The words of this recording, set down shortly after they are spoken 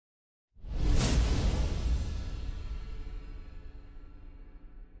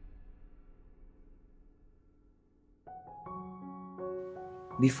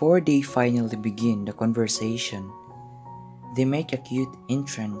Before they finally begin the conversation, they make a cute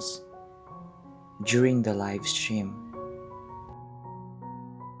entrance during the live stream.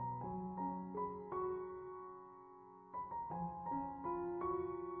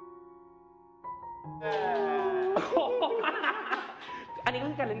อันนี้ก็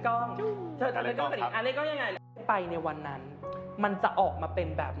คือการเล่นกล้องเธอเล่นกล้องแบบนี้เล่นกล้องยังไงไปในวันนั้นมันจะออกมาเป็น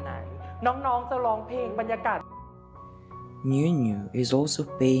แบบไหนน้องๆจะร้องเพลงบรรยากาศ ZeeNunew is also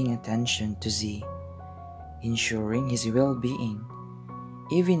paying attention to Z, ensuring his well-being,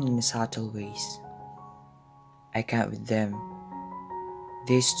 even in subtle ways. I can't with them.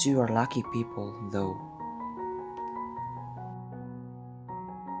 These two are lucky people, though.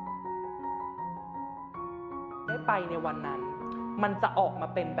 ได้ไปในวันนั้นมันจะออกมา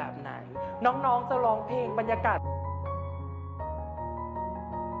เป็นแบบไหนน้องๆจะร้องเพลงบรรยากาศ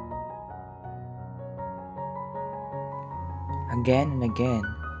Again and again,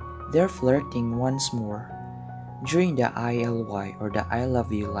 they're flirting once more during the ILY or the I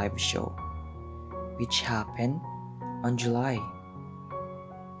Love You Live Show, which happened on July.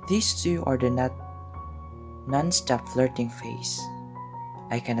 These two are the non-stop flirting phase.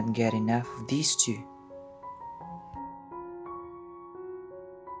 I cannot get enough of these two.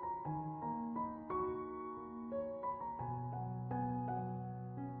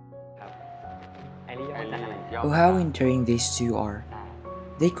 Oh, how endearing these two are.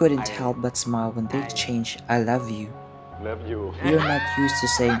 They couldn't help but smile when they exchange I love you. We are not used to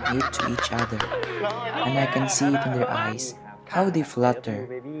saying it to each other, and I can see it in their eyes, how they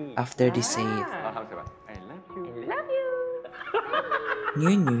flutter after they say it.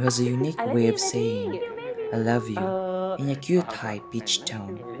 ZeeNunew has a unique way of saying I love you in a cute high-pitched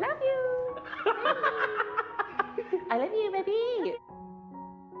tone. I love you baby